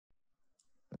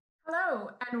Hello,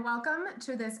 and welcome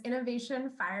to this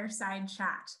Innovation Fireside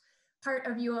Chat, part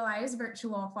of ULI's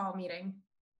virtual fall meeting.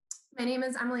 My name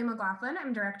is Emily McLaughlin.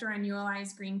 I'm director on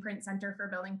ULI's Greenprint Center for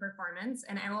Building Performance,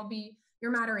 and I will be your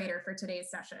moderator for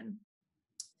today's session.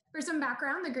 For some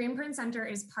background, the Greenprint Center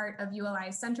is part of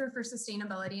ULI's Center for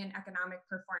Sustainability and Economic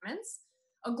Performance,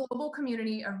 a global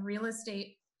community of real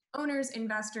estate owners,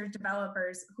 investors,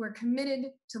 developers who are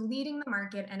committed to leading the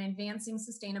market and advancing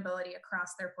sustainability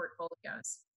across their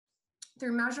portfolios.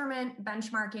 Through measurement,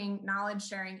 benchmarking, knowledge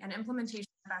sharing, and implementation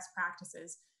of best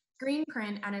practices,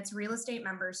 Greenprint and its real estate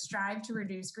members strive to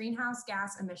reduce greenhouse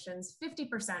gas emissions 50%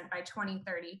 by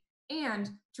 2030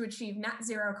 and to achieve net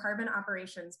zero carbon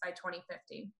operations by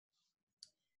 2050.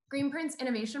 Greenprint's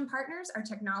innovation partners are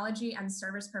technology and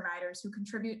service providers who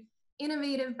contribute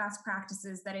innovative best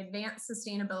practices that advance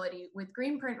sustainability with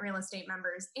Greenprint real estate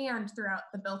members and throughout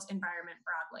the built environment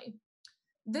broadly.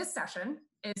 This session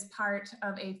is part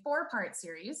of a four-part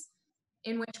series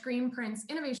in which Greenprint's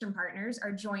innovation partners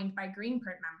are joined by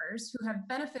Greenprint members who have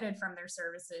benefited from their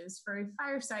services for a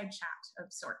fireside chat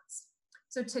of sorts.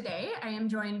 So today I am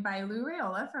joined by Lou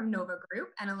Raiola from Nova Group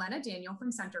and Elena Daniel from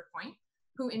CenterPoint,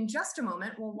 who in just a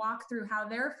moment will walk through how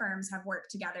their firms have worked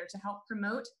together to help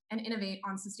promote and innovate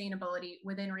on sustainability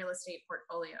within real estate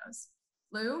portfolios.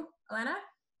 Lou, Elena,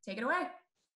 take it away.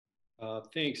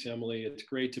 Thanks, Emily. It's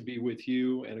great to be with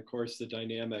you and, of course, the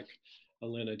dynamic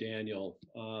Elena Daniel.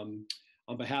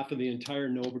 On behalf of the entire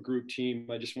Nova Group team,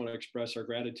 I just want to express our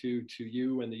gratitude to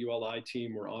you and the ULI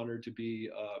team. We're honored to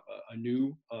be a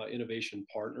new innovation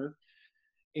partner.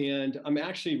 And I'm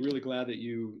actually really glad that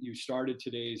you started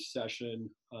today's session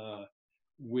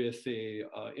with a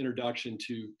introduction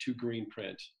to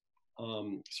Greenprint.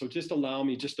 So just allow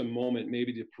me just a moment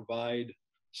maybe to provide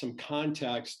some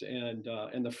context and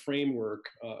the framework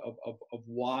of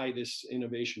why this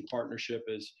innovation partnership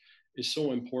is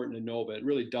so important to Nova. It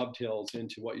really dovetails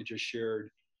into what you just shared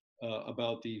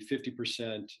about the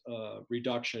 50%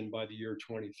 reduction by the year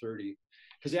 2030.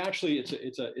 Because actually,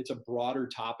 it's a broader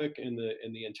topic in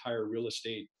the entire real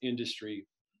estate industry.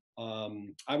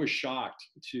 I was shocked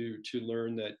to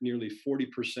learn that nearly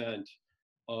 40%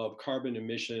 of carbon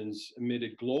emissions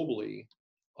emitted globally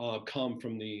come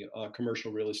from the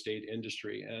commercial real estate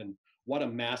industry, and what a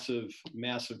massive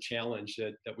challenge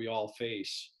that we all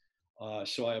face.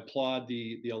 So I applaud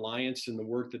the alliance and the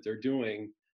work that they're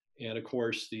doing, and of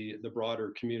course the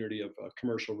broader community of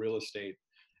commercial real estate.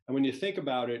 And when you think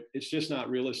about it, it's just not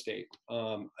real estate.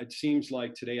 It seems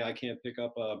like today I can't pick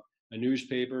up a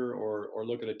newspaper or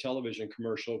look at a television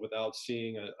commercial without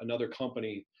seeing another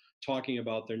company talking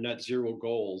about their net zero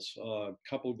goals. A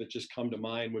couple that just come to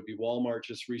mind would be Walmart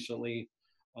just recently,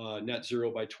 net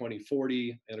zero by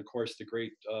 2040, and of course the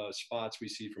great spots we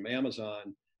see from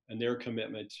Amazon and their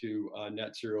commitment to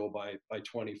net zero by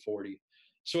 2040.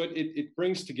 So it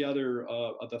brings together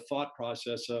the thought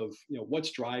process of what's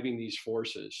driving these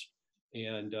forces,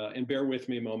 and bear with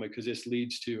me a moment because this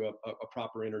leads to a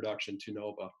proper introduction to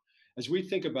Nova. As we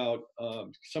think about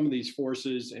some of these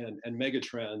forces and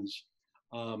megatrends,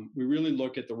 we really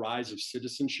look at the rise of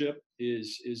citizenship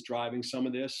is driving some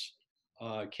of this.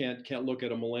 Can't look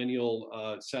at a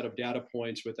millennial set of data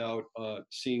points without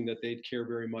seeing that they care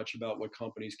very much about what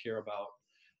companies care about.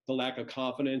 The lack of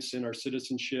confidence in our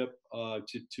citizenship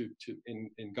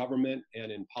in government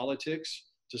and in politics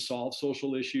to solve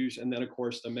social issues, and then of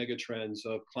course the mega trends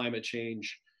of climate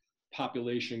change,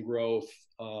 population growth,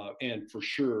 and for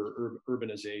sure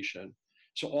urbanization.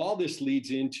 So all this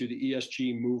leads into the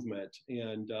ESG movement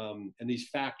and these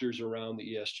factors around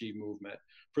the ESG movement.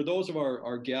 For those of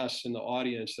our guests in the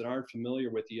audience that aren't familiar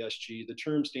with ESG, the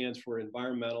term stands for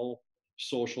environmental,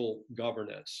 social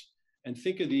governance. And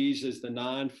think of these as the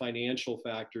non-financial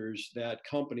factors that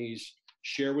companies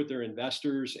share with their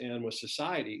investors and with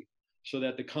society so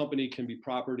that the company can be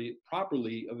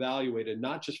properly evaluated,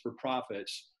 not just for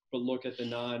profits, but look at the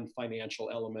non-financial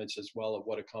elements as well of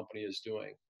what a company is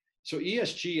doing. So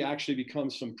ESG actually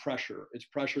becomes some pressure. It's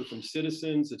pressure from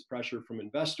citizens, it's pressure from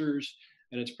investors,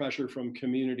 and it's pressure from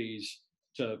communities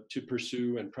to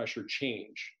pursue and pressure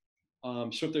change.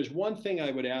 So if there's one thing I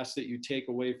would ask that you take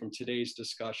away from today's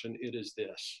discussion, it is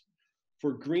this.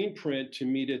 For Greenprint to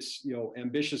meet its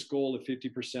ambitious goal of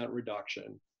 50%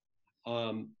 reduction,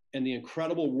 and the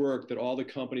incredible work that all the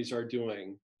companies are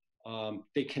doing,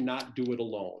 they cannot do it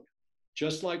alone.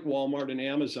 Just like Walmart and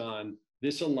Amazon,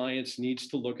 this alliance needs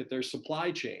to look at their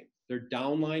supply chain, their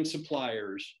downline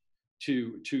suppliers,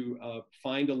 to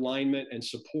find alignment and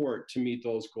support to meet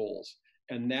those goals.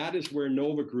 And that is where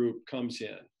Nova Group comes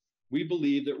in. We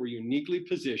believe that we're uniquely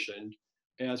positioned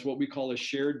as what we call a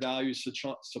shared value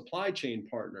supply chain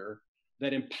partner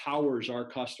that empowers our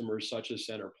customers such as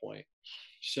CenterPoint.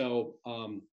 So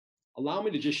allow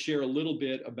me to just share a little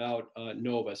bit about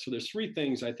Nova. So there's three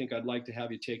things I think I'd like to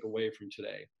have you take away from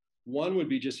today. One would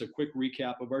be just a quick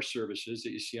recap of our services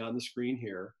that you see on the screen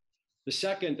here. The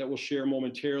second that we'll share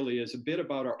momentarily is a bit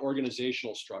about our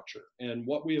organizational structure and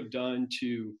what we have done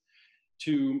to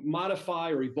modify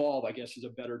or evolve, I guess is a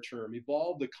better term,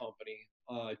 evolve the company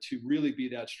to really be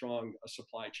that strong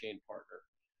supply chain partner.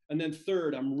 And then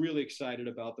third, I'm really excited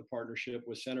about the partnership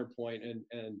with CenterPoint,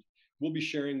 and we'll be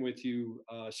sharing with you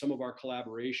some of our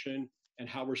collaboration and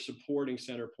how we're supporting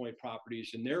CenterPoint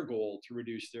properties in their goal to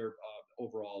reduce their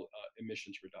overall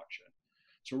emissions reduction.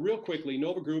 So real quickly,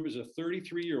 Nova Group is a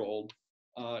 33-year-old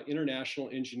international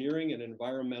engineering and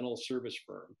environmental service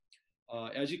firm.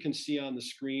 As you can see on the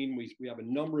screen, we have a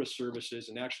number of services,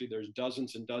 and actually there's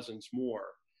dozens and dozens more.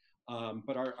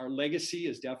 But our legacy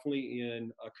is definitely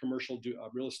in commercial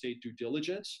real estate due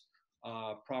diligence,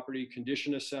 property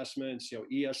condition assessments,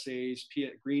 ESAs,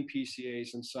 green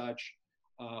PCAs and such.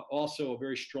 Also a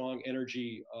very strong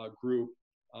energy group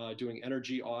doing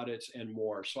energy audits and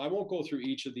more. So I won't go through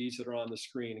each of these that are on the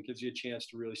screen. It gives you a chance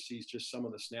to really see just some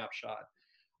of the snapshot.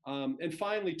 And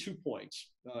finally, 2 points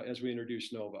as we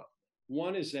introduce Nova.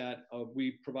 One is that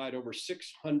we provide over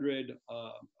 600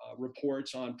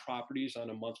 reports on properties on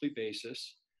a monthly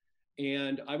basis.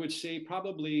 And I would say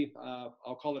probably,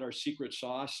 I'll call it our secret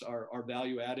sauce, our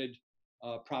value-added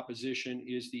proposition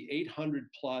is the 800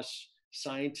 plus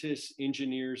scientists,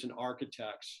 engineers, and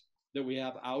architects that we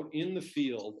have out in the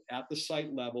field at the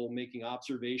site level making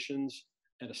observations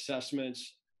and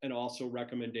assessments and also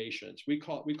recommendations. We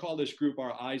call this group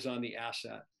our eyes on the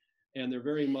asset. And they're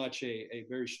very much a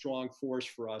very strong force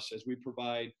for us as we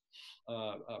provide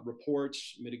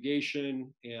reports,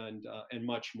 mitigation, and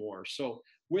much more. So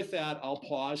with that, I'll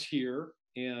pause here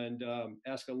and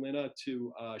ask Elena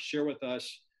to share with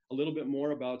us a little bit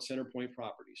more about CenterPoint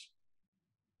Properties.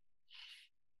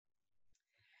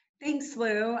 Thanks,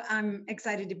 Lou. I'm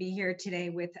excited to be here today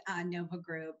with Nova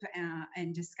Group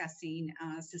and discussing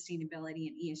sustainability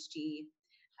and ESG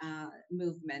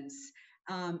movements.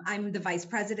 I'm the Vice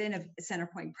President of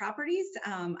CenterPoint Properties.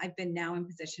 I've been now in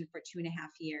position for 2.5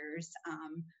 years,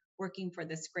 working for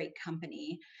this great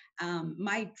company.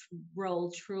 My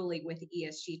role truly with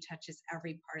ESG touches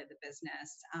every part of the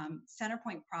business.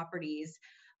 CenterPoint Properties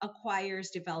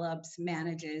acquires, develops,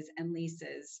 manages, and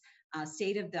leases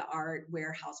state-of-the-art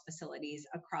warehouse facilities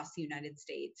across the United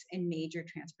States in major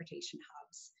transportation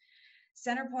hubs.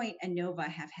 CenterPoint and Nova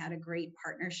have had a great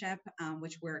partnership,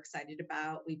 which we're excited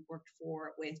about. We've worked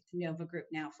with Nova Group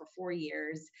now for 4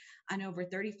 years on over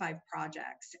 35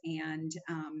 projects, and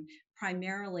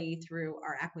primarily through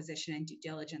our acquisition and due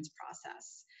diligence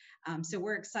process. So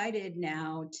we're excited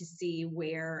now to see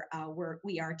where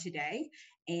we are today,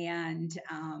 and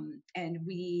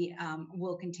we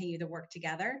will continue to work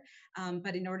together.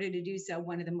 But in order to do so,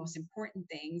 one of the most important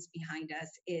things behind us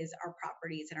is our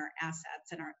properties and our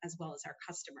assets, and as well as our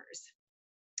customers.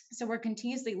 So we're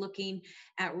continuously looking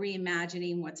at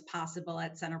reimagining what's possible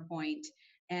at CenterPoint,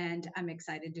 and I'm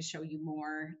excited to show you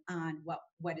more on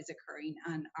what is occurring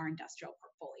on our industrial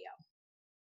portfolio.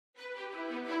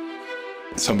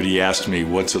 Somebody asked me,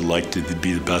 what's it like to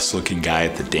be the best looking guy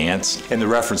at the dance? And the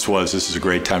reference was, this is a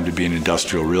great time to be in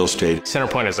industrial real estate.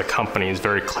 CenterPoint as a company is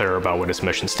very clear about what its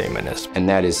mission statement is. And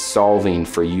that is solving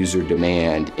for user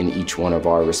demand in each one of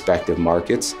our respective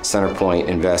markets. CenterPoint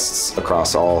invests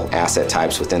across all asset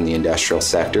types within the industrial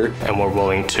sector. And we're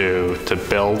willing to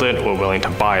build it, we're willing to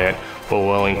buy it, we're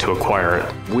willing to acquire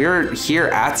it. We're here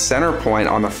at CenterPoint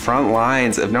on the front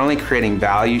lines of not only creating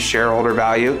value, shareholder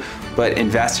value, but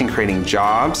investing, creating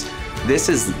jobs. This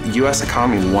is U.S.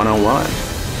 Economy 101.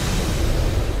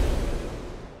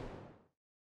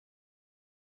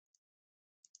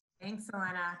 Thanks,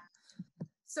 Elena.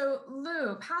 So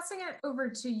Lou, passing it over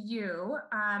to you,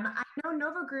 I know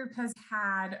Nova Group has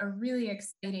had a really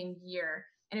exciting year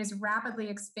and is rapidly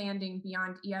expanding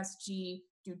beyond ESG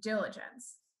due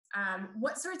diligence.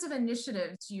 What sorts of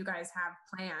initiatives do you guys have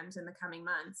planned in the coming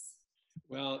months?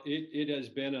 Well, it has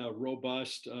been a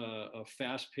robust, a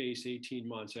fast-paced 18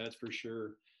 months, that's for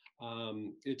sure.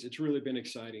 It's really been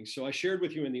exciting. So I shared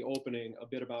with you in the opening a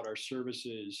bit about our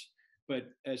services, but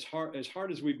as hard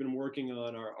as we've been working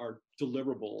on our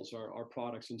deliverables, our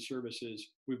products and services,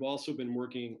 we've also been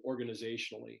working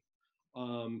organizationally.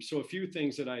 So a few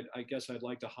things that I guess I'd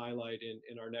like to highlight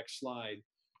in our next slide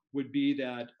would be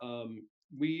that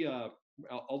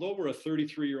although we're a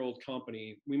 33-year-old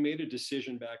company, we made a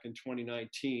decision back in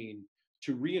 2019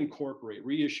 to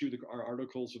reissue our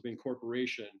articles of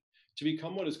incorporation to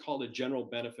become what is called a general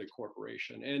benefit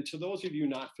corporation. And to those of you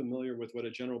not familiar with what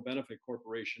a general benefit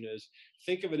corporation is,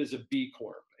 think of it as a B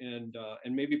Corp. And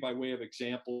maybe by way of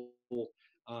example,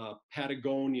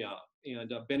 Patagonia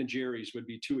and Ben & Jerry's would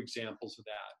be two examples of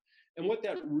that. And what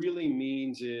that really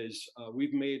means is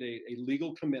we've made a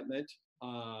legal commitment.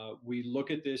 We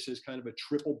look at this as kind of a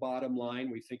triple bottom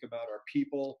line. We think about our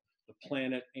people, the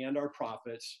planet, and our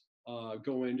profits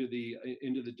go into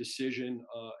the decision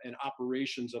and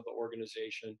operations of the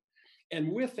organization.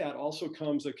 And with that also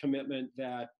comes a commitment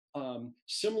that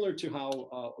similar to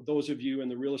how those of you in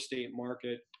the real estate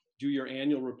market do your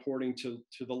annual reporting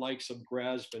to the likes of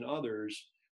GRESB and others,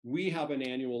 we have an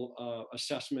annual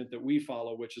assessment that we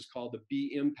follow, which is called the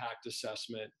B Impact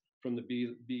Assessment from the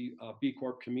B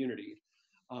Corp community.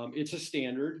 It's a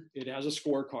standard. It has a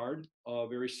scorecard,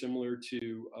 very similar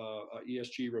to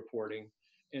ESG reporting.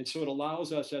 And so it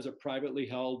allows us as a privately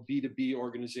held B2B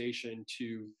organization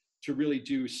to really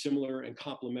do similar and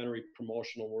complementary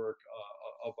promotional work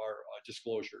of our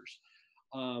disclosures.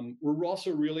 We're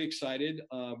also really excited.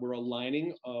 We're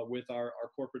aligning with our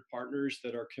corporate partners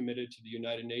that are committed to the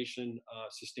United Nations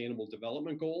Sustainable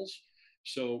Development Goals.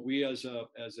 So we as a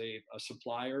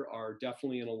supplier are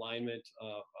definitely in alignment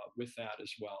with that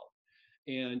as well.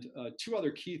 And two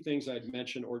other key things I'd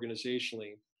mention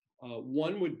organizationally.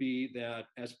 One would be that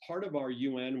as part of our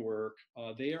UN work,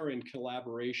 they are in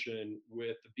collaboration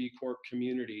with the B Corp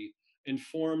community and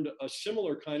formed a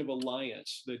similar kind of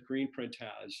alliance that Greenprint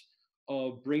has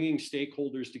of bringing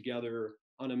stakeholders together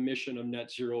on a mission of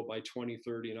net zero by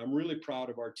 2030. And I'm really proud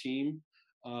of our team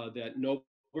that Nova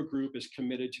Group is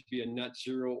committed to be a net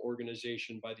zero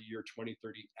organization by the year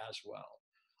 2030 as well.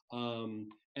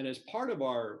 And as part of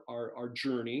our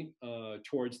journey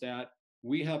towards that,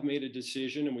 we have made a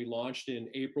decision, and we launched in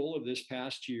April of this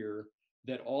past year,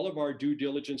 that all of our due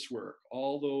diligence work,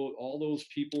 all those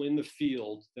people in the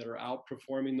field that are out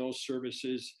performing those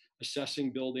services,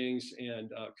 assessing buildings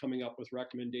and coming up with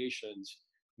recommendations,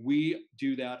 we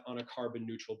do that on a carbon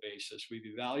neutral basis. We've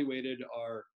evaluated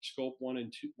our scope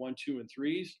 1, 2, and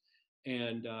 3s,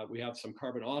 and we have some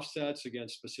carbon offsets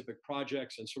against specific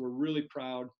projects. And so we're really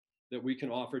proud that we can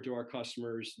offer to our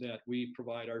customers that we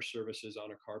provide our services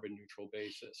on a carbon neutral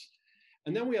basis.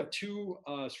 And then we have two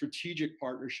strategic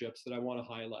partnerships that I want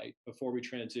to highlight before we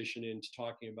transition into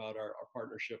talking about our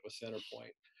partnership with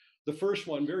CenterPoint. The first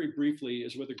one, very briefly,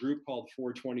 is with a group called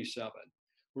 427.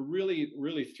 We're really,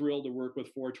 really thrilled to work with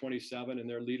 427 and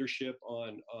their leadership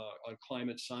on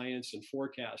climate science and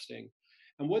forecasting.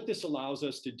 And what this allows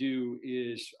us to do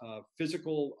is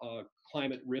physical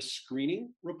climate risk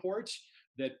screening reports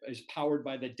that is powered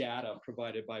by the data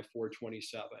provided by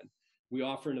 427. We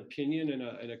offer an opinion in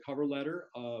a cover letter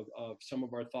of some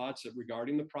of our thoughts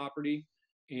regarding the property,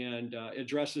 and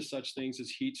addresses such things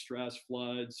as heat stress,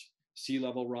 floods, sea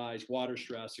level rise, water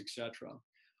stress, etc.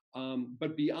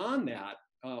 But beyond that,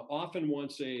 often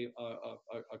once a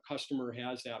customer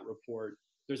has that report,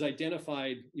 there's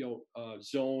identified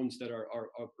zones that are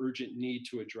of urgent need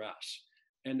to address.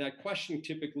 And that question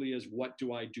typically is, what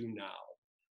do I do now?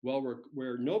 Well,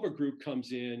 where Nova Group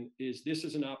comes in is this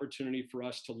is an opportunity for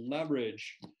us to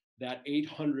leverage that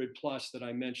 800 plus that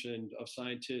I mentioned of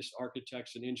scientists,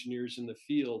 architects, and engineers in the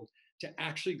field to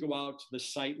actually go out to the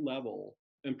site level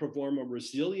and perform a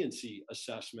resiliency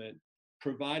assessment,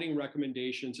 providing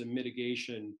recommendations and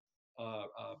mitigation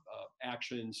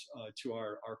actions to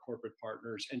our corporate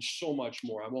partners, and so much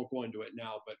more. I won't go into it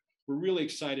now, but we're really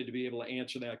excited to be able to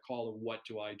answer that call of what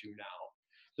do I do now?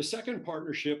 The second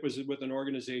partnership was with an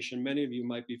organization many of you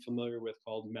might be familiar with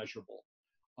called Measurable.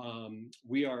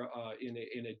 We are in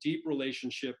a deep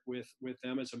relationship with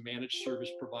them as a managed service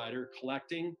provider,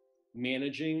 collecting,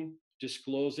 managing,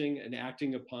 disclosing, and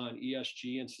acting upon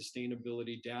ESG and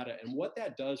sustainability data. And what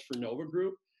that does for Nova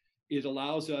Group, it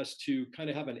allows us to kind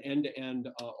of have an end-to-end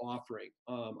offering.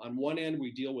 On one end,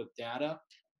 we deal with data,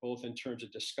 both in terms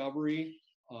of discovery,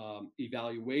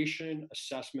 evaluation,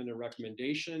 assessment, and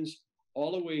recommendations,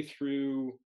 all the way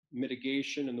through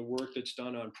mitigation and the work that's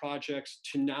done on projects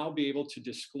to now be able to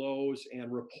disclose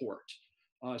and report.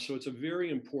 So it's a very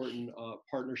important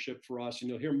partnership for us, and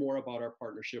you'll hear more about our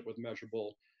partnership with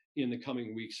Measurable in the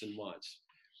coming weeks and months.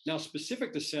 Now,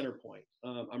 specific to CenterPoint,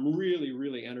 I'm really,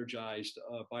 really energized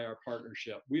by our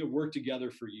partnership. We have worked together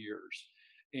for years,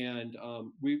 and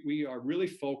we are really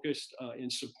focused in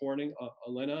supporting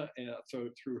Elena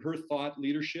through her thought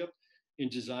leadership in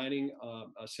designing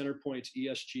CenterPoint's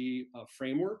ESG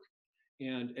framework.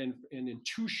 And in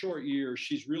 2 short years,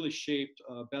 she's really shaped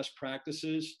best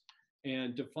practices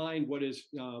and defined what is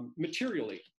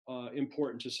materially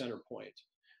important to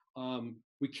CenterPoint.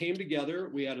 We came together,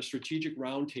 we had a strategic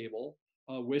roundtable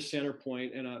with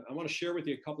CenterPoint, and I want to share with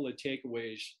you a couple of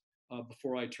takeaways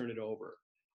before I turn it over.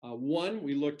 One,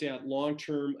 we looked at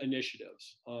long-term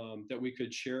initiatives that we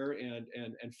could share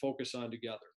and focus on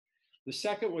together. The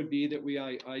second would be that we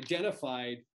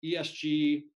identified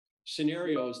ESG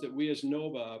scenarios that we as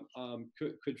Nova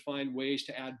could find ways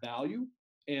to add value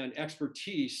and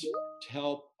expertise to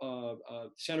help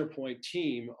CenterPoint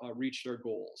team reach their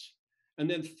goals. And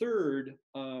then third,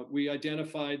 we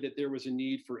identified that there was a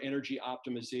need for energy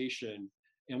optimization,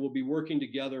 and we'll be working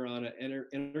together on an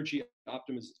energy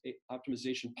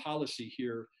optimization policy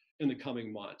here in the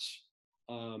coming months.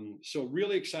 So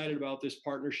really excited about this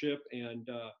partnership, and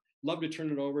love to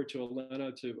turn it over to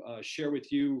Elena to share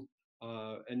with you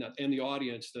and the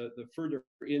audience the further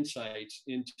insights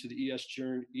into the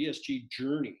ESG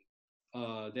journey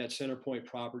that CenterPoint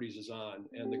Properties is on,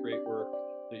 and the great work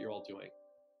that you're all doing.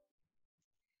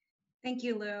 Thank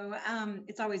you, Lou.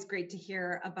 It's always great to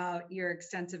hear about your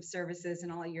extensive services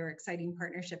and all your exciting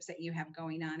partnerships that you have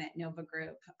going on at Nova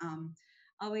Group.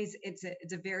 It's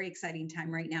a very exciting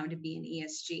time right now to be in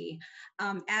ESG.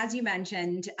 As you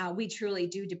mentioned, we truly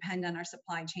do depend on our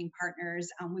supply chain partners.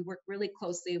 We work really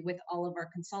closely with all of our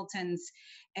consultants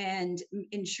and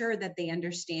ensure that they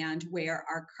understand where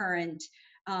our current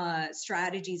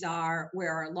strategies are,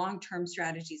 where our long-term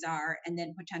strategies are, and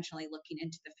then potentially looking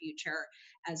into the future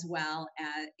as well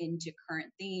as into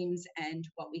current themes and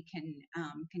what we can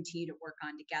continue to work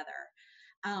on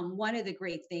together. One of the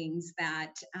great things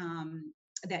that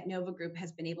that Nova Group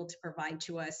has been able to provide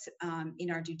to us in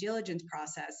our due diligence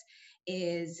process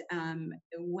is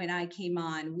when I came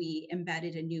on, we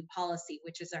embedded a new policy,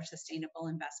 which is our Sustainable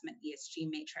Investment ESG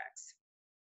Matrix.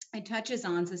 It touches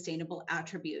on sustainable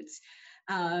attributes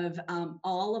of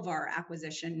all of our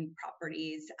acquisition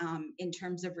properties in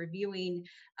terms of reviewing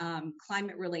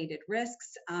climate-related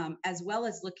risks, as well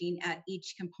as looking at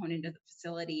each component of the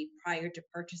facility prior to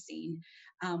purchasing,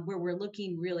 where we're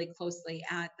looking really closely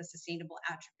at the sustainable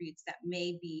attributes that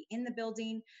may be in the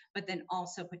building, but then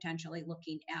also potentially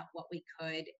looking at what we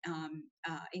could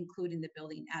include in the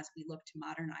building as we look to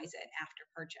modernize it after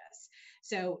purchase.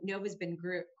 So Nova's been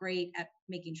great at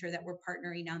making sure that we're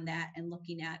partnering on that and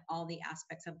looking at all the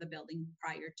aspects of the building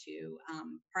prior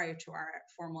to our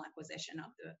formal acquisition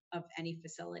of any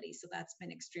facility. So that's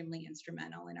been extremely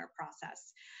instrumental in our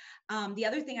process. The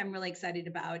other thing I'm really excited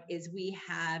about is we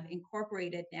have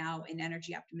incorporated now an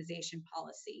energy optimization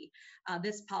policy.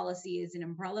 This policy is an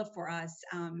umbrella for us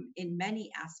in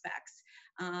many aspects.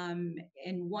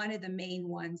 And one of the main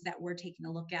ones that we're taking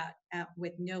a look at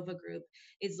with Nova Group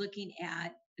is looking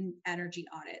at energy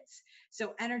audits.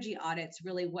 So energy audits,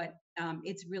 really what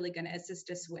it's really going to assist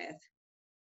us with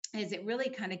is it really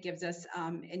kind of gives us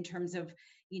in terms of,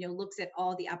 looks at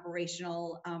all the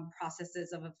operational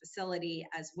processes of a facility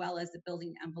as well as the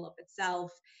building envelope itself.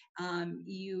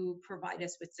 You provide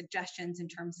us with suggestions in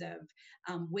terms of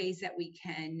ways that we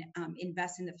can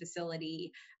invest in the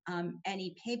facility,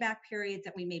 any payback periods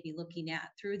that we may be looking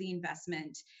at through the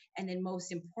investment, and then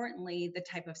most importantly, the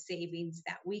type of savings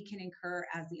that we can incur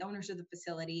as the owners of the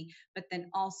facility, but then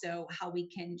also how we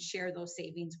can share those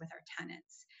savings with our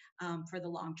tenants. For the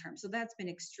long term. So that's been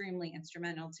extremely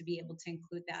instrumental to be able to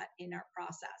include that in our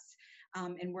process.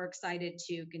 And we're excited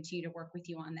to continue to work with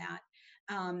you on that.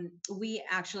 We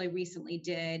actually recently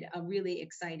did a really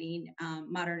exciting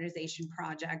modernization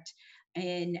project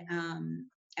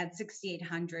at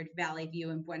 6800 Valley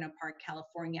View in Buena Park,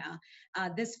 California.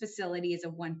 This facility is a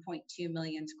 1.2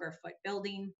 million square foot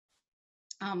building.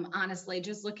 Honestly,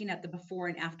 just looking at the before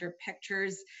and after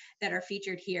pictures that are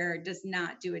featured here does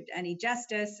not do it any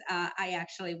justice. I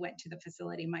actually went to the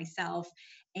facility myself,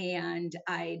 and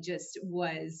I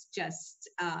was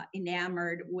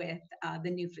enamored with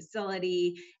the new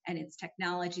facility and its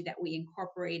technology that we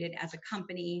incorporated as a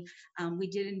company. We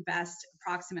did invest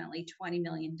approximately $20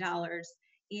 million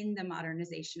in the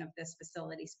modernization of this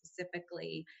facility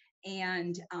specifically.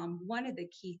 And one of the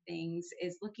key things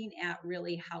is looking at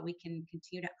really how we can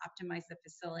continue to optimize the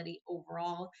facility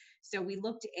overall. So we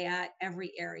looked at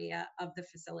every area of the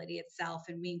facility itself,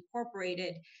 and we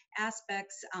incorporated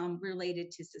aspects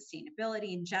related to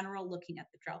sustainability in general, looking at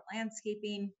the drought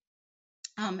landscaping,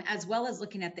 as well as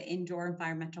looking at the indoor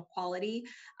environmental quality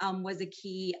was a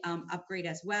key upgrade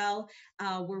as well,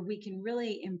 where we can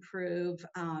really improve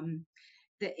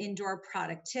the indoor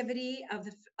productivity of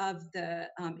the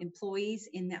employees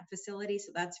in that facility.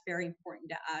 So that's very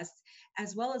important to us,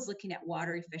 as well as looking at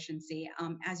water efficiency.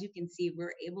 As you can see,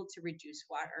 we're able to reduce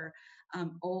water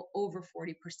over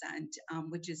 40%,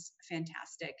 which is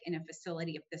fantastic in a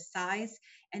facility of this size.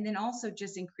 And then also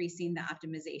just increasing the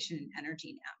optimization in energy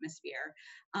and atmosphere.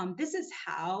 This is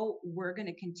how we're going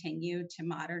to continue to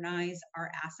modernize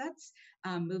our assets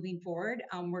moving forward.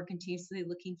 We're continuously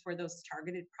looking for those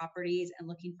targeted properties and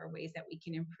looking for ways that we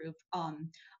can improve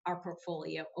our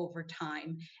portfolio over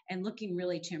time, and looking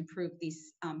really to improve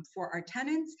these for our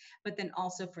tenants, but then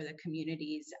also for the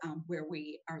communities where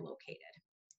we are located.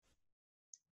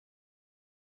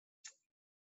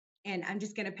 And I'm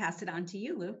just going to pass it on to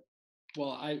you, Lou.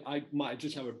 Well, I might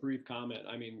just have a brief comment.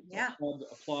 I mean, yeah.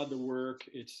 applaud the work.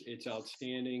 It's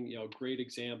outstanding. You know, great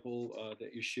example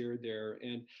that you shared there.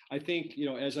 And I think, you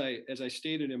know, as I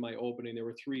stated in my opening, there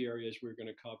were 3 areas we were going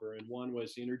to cover, and one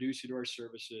was to introduce you to our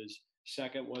services.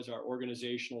 Second was our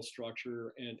organizational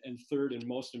structure, and third, and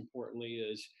most importantly,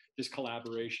 is this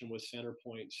collaboration with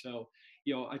CenterPoint. So,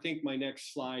 you know, I think my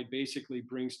next slide basically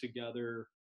brings together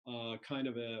kind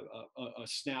of a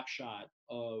snapshot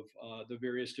of the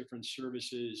various different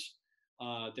services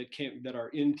that are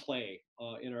in play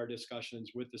in our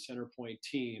discussions with the CenterPoint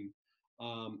team.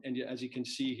 And as you can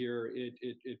see here,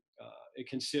 it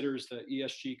considers the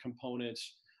ESG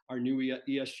components, our new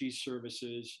ESG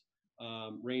services,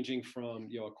 ranging from,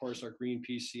 you know, of course, our green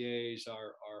PCAs,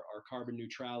 our carbon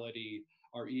neutrality,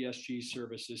 our ESG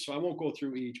services. So I won't go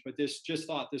through each, but just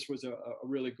thought this was a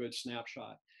really good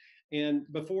snapshot. And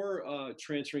before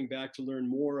transferring back to learn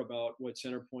more about what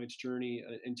CenterPoint's journey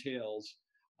entails,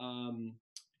 you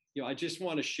know, I just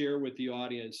want to share with the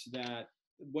audience that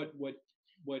what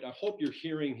I hope you're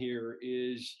hearing here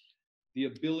is the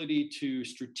ability to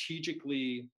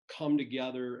strategically come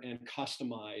together and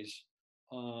customize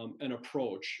an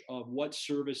approach of what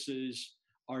services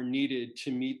are needed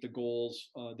to meet the goals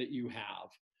that you have.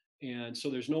 And so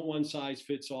there's no one size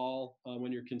fits all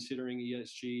when you're considering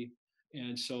ESG.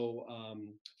 And so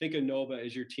think of Nova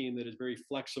as your team that is very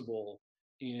flexible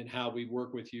in how we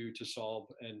work with you to solve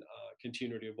and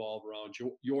continue to evolve around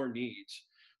your needs.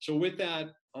 So with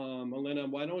that, Elena,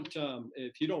 why don't,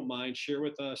 if you don't mind, share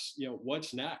with us, you know,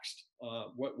 what's next?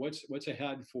 What's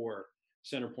ahead for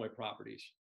CenterPoint Properties?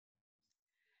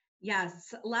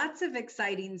 Yes, lots of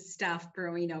exciting stuff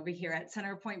brewing over here at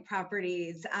CenterPoint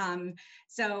Properties.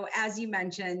 So as you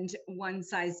mentioned, one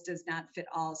size does not fit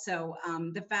all. So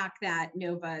the fact that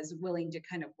Nova is willing to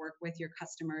kind of work with your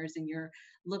customers and you're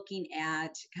looking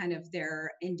at kind of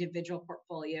their individual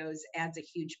portfolios adds a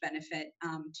huge benefit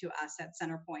to us at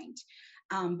CenterPoint.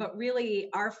 But really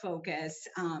our focus,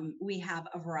 we have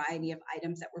a variety of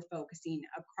items that we're focusing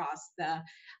across the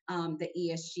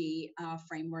ESG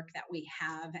framework that we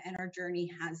have. And our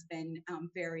journey has been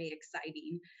very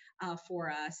exciting for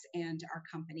us and our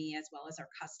company as well as our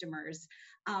customers.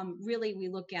 Really, we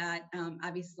look at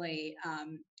obviously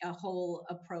a whole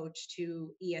approach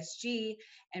to ESG,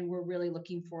 and we're really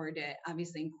looking forward to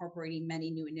obviously incorporating many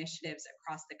new initiatives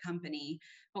across the company.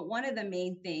 But one of the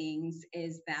main things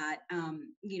is that,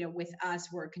 you know, with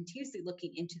us, we're continuously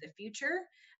looking into the future.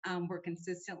 We're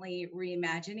consistently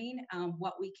reimagining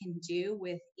what we can do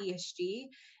with ESG.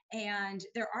 And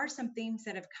there are some themes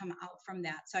that have come out from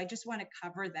that. So I just want to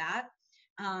cover that.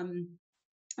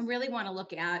 I really want to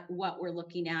look at what we're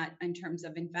looking at in terms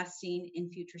of investing in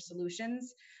future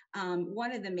solutions.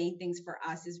 One of the main things for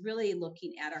us is really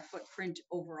looking at our footprint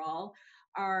overall.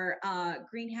 Our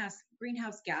greenhouse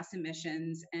gas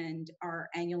emissions and are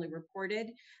annually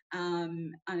reported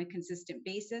on a consistent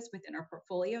basis within our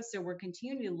portfolio. So we're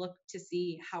continuing to look to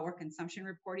see how our consumption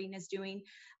reporting is doing.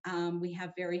 We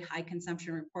have very high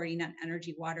consumption reporting on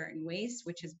energy, water, and waste,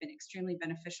 which has been extremely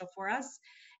beneficial for us.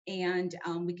 And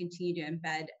we continue to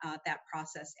embed that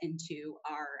process into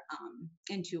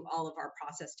all of our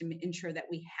process to ensure that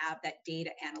we have that data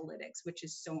analytics, which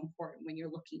is so important when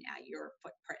you're looking at your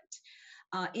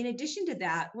footprint. In addition to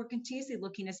that, we're continuously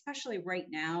looking, especially right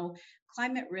now,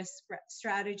 climate risk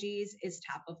strategies is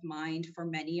top of mind for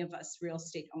many of us real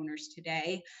estate owners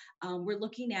today. We're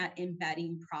looking at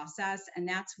embedding process, and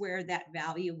that's where that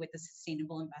value with the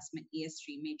Sustainable Investment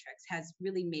ESG Matrix has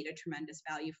really made a tremendous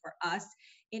value for us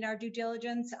in our due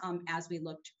diligence as we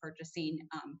look to purchasing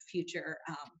future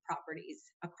properties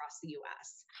across the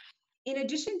US. In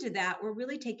addition to that, we're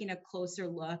really taking a closer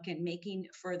look and making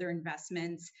further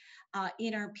investments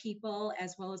in our people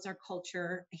as well as our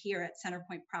culture here at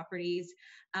CenterPoint Properties.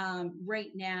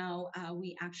 Right now,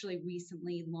 we actually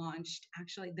recently launched,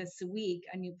 actually this week,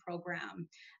 a new program.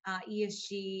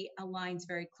 ESG aligns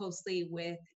very closely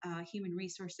with human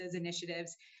resources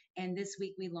initiatives. And this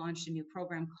week we launched a new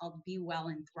program called Be Well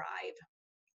and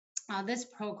Thrive. This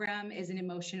program is an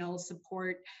emotional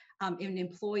support an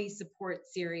employee support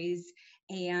series,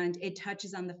 and it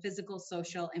touches on the physical,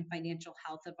 social, and financial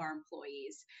health of our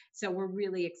employees. So we're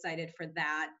really excited for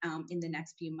that in the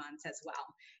next few months as well,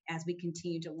 as we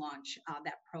continue to launch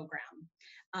that program.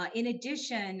 In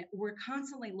addition, we're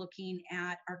constantly looking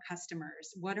at our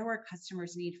customers. What do our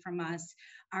customers need from us?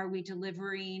 Are we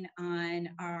delivering on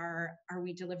our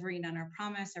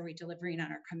promise? Are we delivering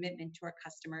on our commitment to our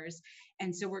customers?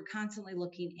 And so we're constantly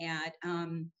looking at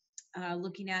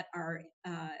our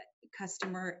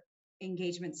customer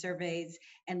engagement surveys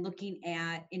and looking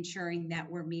at ensuring that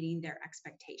we're meeting their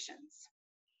expectations.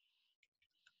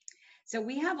 So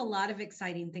we have a lot of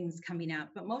exciting things coming up,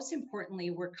 but most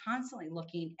importantly, we're constantly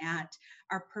looking at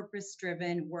our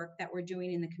purpose-driven work that we're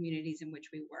doing in the communities in which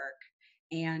we work.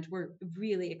 And we're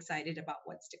really excited about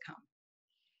what's to come.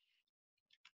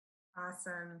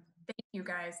 Awesome. Thank you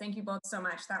guys. Thank you both so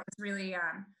much. That was really,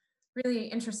 really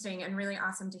interesting and really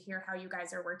awesome to hear how you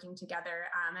guys are working together.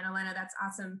 And Elena, that's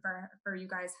awesome for you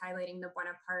guys highlighting the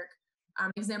Buena Park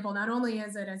example. Not only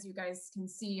is it, as you guys can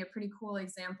see, a pretty cool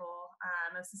example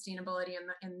of sustainability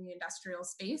in the industrial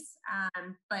space,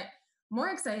 but more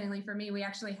excitingly for me, we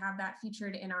actually have that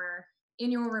featured in our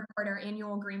annual report, our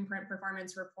annual Green Print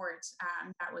Performance Report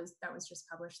that was just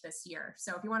published this year.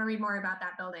 So if you want to read more about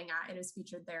that building, it is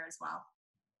featured there as well.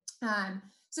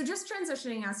 So just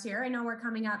transitioning us here, I know we're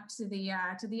coming up to the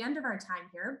end of our time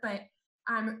here, but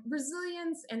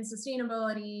resilience and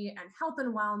sustainability and health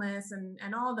and wellness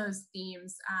and all those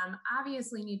themes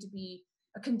obviously need to be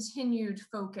a continued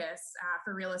focus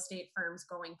for real estate firms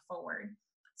going forward.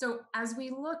 So as we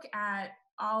look at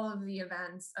all of the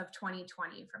events of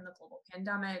 2020, from the global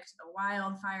pandemic to the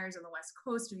wildfires on the West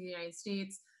Coast of the United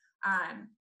States,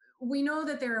 we know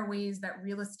that there are ways that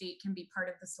real estate can be part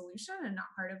of the solution and not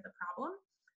part of the problem.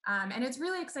 And it's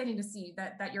really exciting to see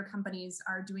that your companies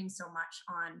are doing so much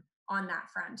on that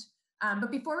front.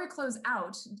 But before we close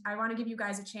out, I want to give you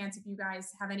guys a chance if you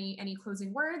guys have any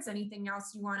closing words, anything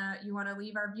else you wanna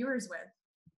leave our viewers with.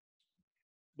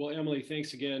 Well, Emily,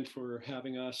 thanks again for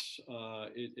having us.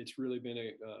 It's really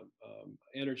been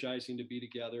energizing to be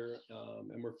together,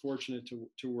 and we're fortunate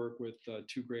to work with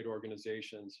two great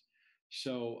organizations.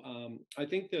 So I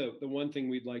think the one thing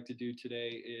we'd like to do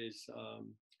today is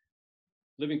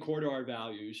living core to our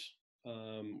values.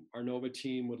 Our NOVA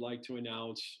team would like to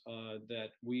announce that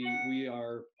we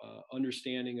are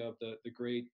understanding of the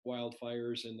great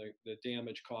wildfires and the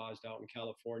damage caused out in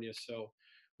California. So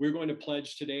we're going to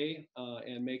pledge today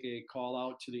and make a call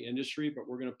out to the industry, but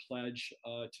we're going to pledge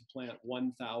to plant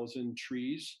 1,000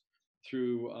 trees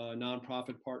through a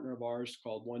nonprofit partner of ours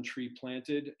called One Tree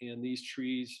Planted. And these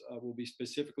trees will be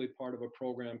specifically part of a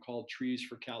program called Trees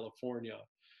for California.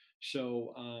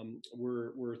 So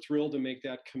we're thrilled to make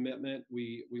that commitment.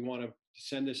 We want to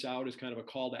send this out as kind of a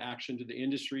call to action to the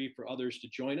industry for others to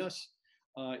join us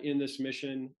in this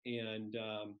mission. And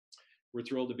we're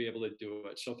thrilled to be able to do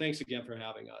it. So thanks again for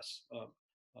having us.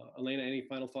 Elena, any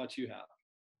final thoughts you have?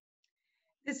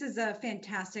 This is a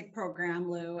fantastic program,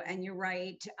 Lou, and you're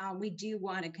right. We do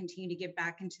want to continue to give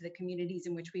back into the communities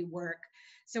in which we work.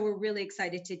 So we're really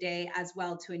excited today as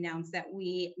well to announce that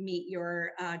we meet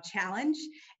your challenge,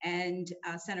 and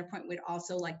CenterPoint would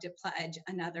also like to pledge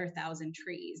another 1,000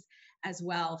 trees as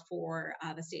well for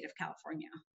the state of California.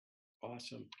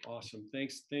 Awesome.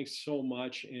 Thanks so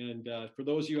much. And for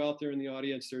those of you out there in the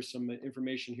audience, there's some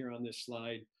information here on this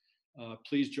slide.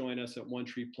 Please join us at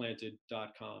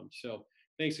onetreeplanted.com. So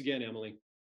thanks again, Emily.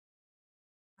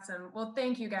 Awesome. Well,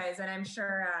 thank you guys, and I'm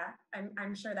sure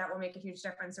that will make a huge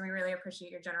difference. And we really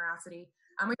appreciate your generosity.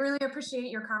 We really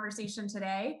appreciate your conversation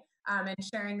today and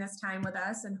sharing this time with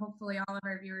us. And hopefully, all of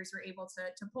our viewers were able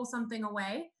to pull something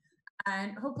away.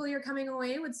 And hopefully, you're coming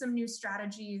away with some new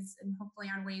strategies and hopefully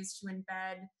on ways to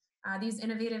embed these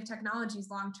innovative technologies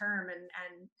long term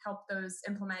and help those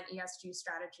implement ESG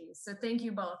strategies. So thank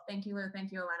you both. Thank you, Lou.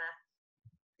 Thank you, Elena.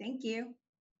 Thank you.